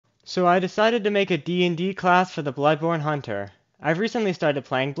So I decided to make a D&D class for the Bloodborne Hunter. I've recently started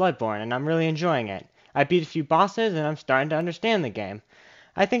playing Bloodborne and I'm really enjoying it. I beat a few bosses and I'm starting to understand the game.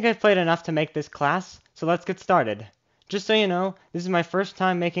 I think I've played enough to make this class, so let's get started. Just so you know, this is my first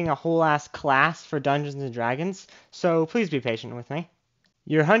time making a whole ass class for Dungeons & Dragons, so please be patient with me.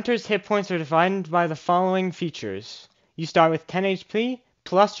 Your hunter's hit points are defined by the following features. You start with 10 HP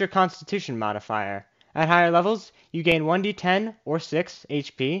plus your constitution modifier. At higher levels, you gain 1d10 or 6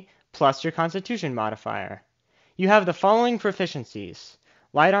 HP plus your constitution modifier. You have the following proficiencies: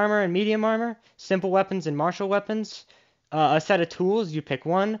 light armor and medium armor, simple weapons and martial weapons, a set of tools, you pick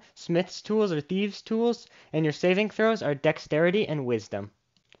one, smith's tools or thieves' tools, and your saving throws are dexterity and wisdom.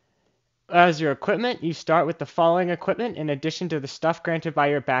 As your equipment, you start with the following equipment in addition to the stuff granted by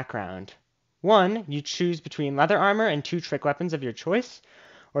your background. 1. You choose between leather armor and 2 trick weapons of your choice,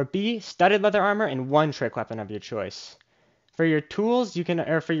 or B. Studded leather armor and 1 trick weapon of your choice. For your tools,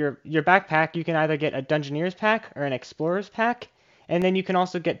 for your backpack, you can either get a Dungeoneer's pack or an Explorer's pack, and then you can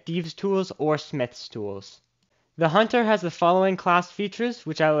also get Thieves' tools or Smith's tools. The Hunter has the following class features,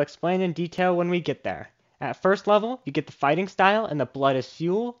 which I will explain in detail when we get there. At first level, you get the fighting style and the blood is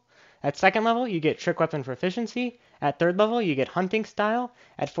fuel. At second level, you get trick weapon proficiency. At third level, you get hunting style.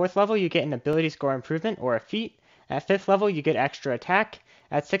 At fourth level, you get an ability score improvement or a feat. At fifth level, you get extra attack.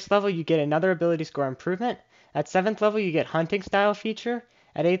 At sixth level, you get another ability score improvement. At 7th level, you get hunting style feature.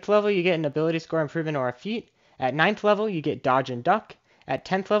 At 8th level, you get an ability score improvement or a feat. At 9th level, you get dodge and duck. At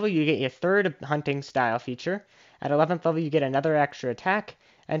 10th level, you get your third hunting style feature. At 11th level, you get another extra attack.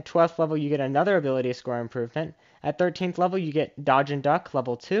 At 12th level, you get another ability score improvement. At 13th level, you get dodge and duck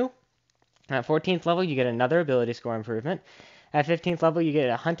level 2. At 14th level, you get another ability score improvement. At 15th level, you get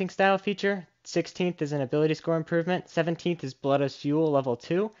a hunting style feature. 16th is an ability score improvement. 17th is blood as fuel level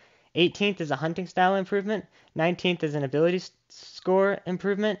 2. 18th is a hunting style improvement. 19th is an ability score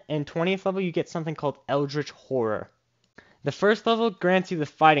improvement. And 20th level, you get something called Eldritch Horror. The first level grants you the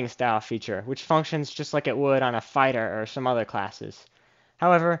fighting style feature, which functions just like it would on a fighter or some other classes.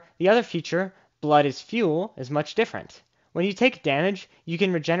 However, the other feature, Blood is Fuel, is much different. When you take damage, you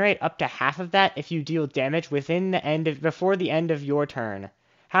can regenerate up to half of that if you deal damage before the end of your turn.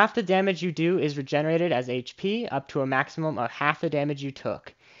 Half the damage you do is regenerated as HP up to a maximum of half the damage you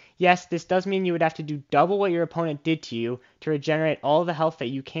took. Yes, this does mean you would have to do double what your opponent did to you to regenerate all the health that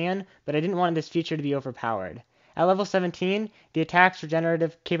you can, but I didn't want this feature to be overpowered. At level 17, the attack's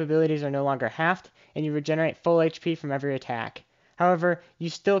regenerative capabilities are no longer halved, and you regenerate full HP from every attack. However, you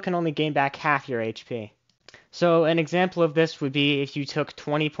still can only gain back half your HP. So an example of this would be if you took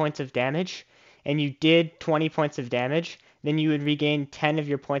 20 points of damage, and you did 20 points of damage, then you would regain 10 of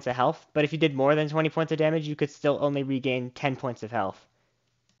your points of health, but if you did more than 20 points of damage, you could still only regain 10 points of health.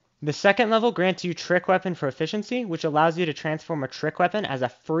 The second level grants you trick weapon proficiency, which allows you to transform a trick weapon as a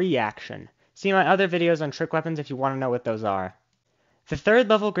free action. See my other videos on trick weapons if you want to know what those are. The third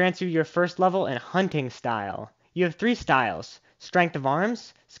level grants you your first level in hunting style. You have 3 styles: strength of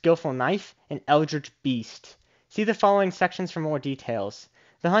arms, skillful knife, and eldritch beast. See the following sections for more details.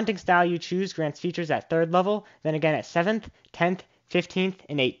 The hunting style you choose grants features at 3rd level, then again at 7th, 10th, 15th,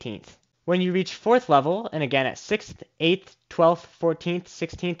 and 18th. When you reach 4th level, and again at 6th, 8th, 12th, 14th,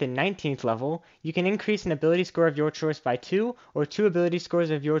 16th, and 19th level, you can increase an ability score of your choice by 2, or 2 ability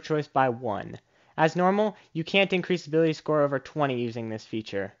scores of your choice by 1. As normal, you can't increase ability score over 20 using this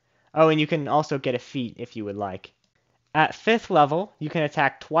feature. Oh, and you can also get a feat if you would like. At 5th level, you can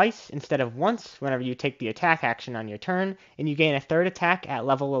attack twice instead of once whenever you take the attack action on your turn, and you gain a 3rd attack at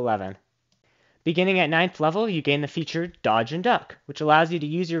level 11. Beginning at 9th level, you gain the feature Dodge and Duck, which allows you to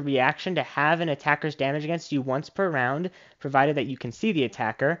use your reaction to have an attacker's damage against you once per round, provided that you can see the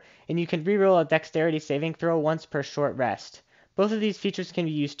attacker, and you can reroll a dexterity saving throw once per short rest. Both of these features can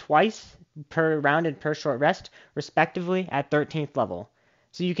be used twice per round and per short rest, respectively at 13th level.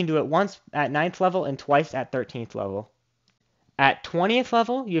 So you can do it once at 9th level and twice at 13th level. At 20th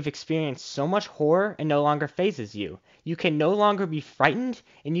level, you have experienced so much horror it no longer phases you. You can no longer be frightened,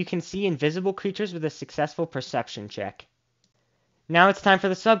 and you can see invisible creatures with a successful perception check. Now it's time for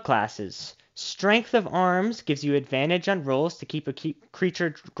the subclasses. Strength of arms gives you advantage on rolls to keep a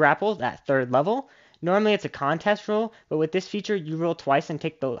creature grappled at 3rd level. Normally it's a contest roll, but with this feature you roll twice and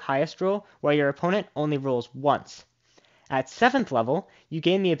take the highest roll, while your opponent only rolls once. At 7th level, you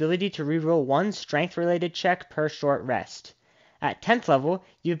gain the ability to reroll 1 strength-related check per short rest. At 10th level,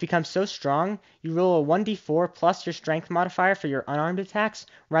 you have become so strong, you roll a 1d4 plus your strength modifier for your unarmed attacks,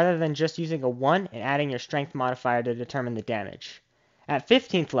 rather than just using a 1 and adding your strength modifier to determine the damage. At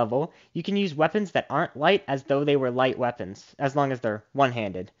 15th level, you can use weapons that aren't light as though they were light weapons, as long as they're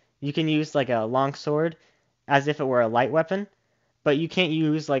one-handed. You can use like a long sword as if it were a light weapon, but you can't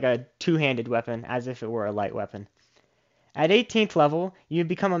use like a two-handed weapon as if it were a light weapon. At 18th level, you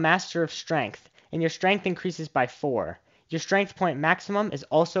become a master of strength, and your strength increases by 4. Your strength point maximum is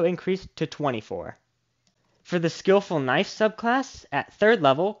also increased to 24. For the skillful knife subclass, at 3rd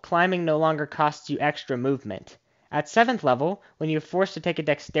level, climbing no longer costs you extra movement. At 7th level, when you are forced to take a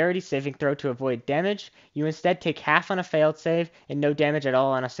dexterity saving throw to avoid damage, you instead take half on a failed save and no damage at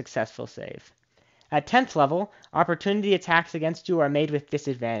all on a successful save. At 10th level, opportunity attacks against you are made with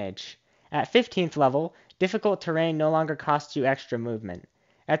disadvantage. At 15th level, difficult terrain no longer costs you extra movement.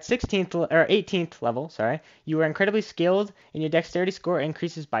 At 18th level, you are incredibly skilled and your dexterity score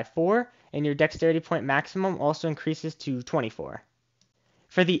increases by 4 and your dexterity point maximum also increases to 24.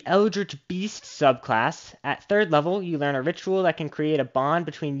 For the Eldritch Beast subclass, at 3rd level, you learn a ritual that can create a bond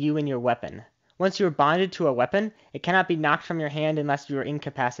between you and your weapon. Once you are bonded to a weapon, it cannot be knocked from your hand unless you are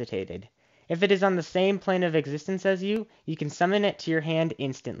incapacitated. If it is on the same plane of existence as you, you can summon it to your hand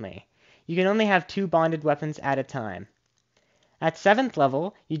instantly. You can only have 2 bonded weapons at a time. At 7th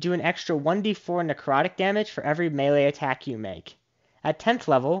level, you do an extra 1d4 necrotic damage for every melee attack you make. At 10th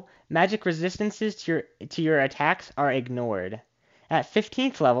level, magic resistances to your attacks are ignored. At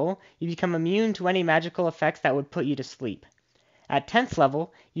 15th level, you become immune to any magical effects that would put you to sleep. At 10th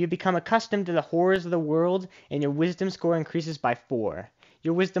level, you become accustomed to the horrors of the world and your wisdom score increases by 4.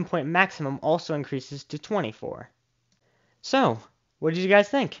 Your wisdom point maximum also increases to 24. So, what did you guys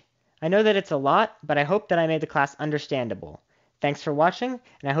think? I know that it's a lot, but I hope that I made the class understandable. Thanks for watching,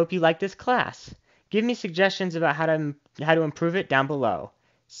 and I hope you like this class. Give me suggestions about how to improve it down below.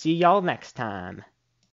 See y'all next time.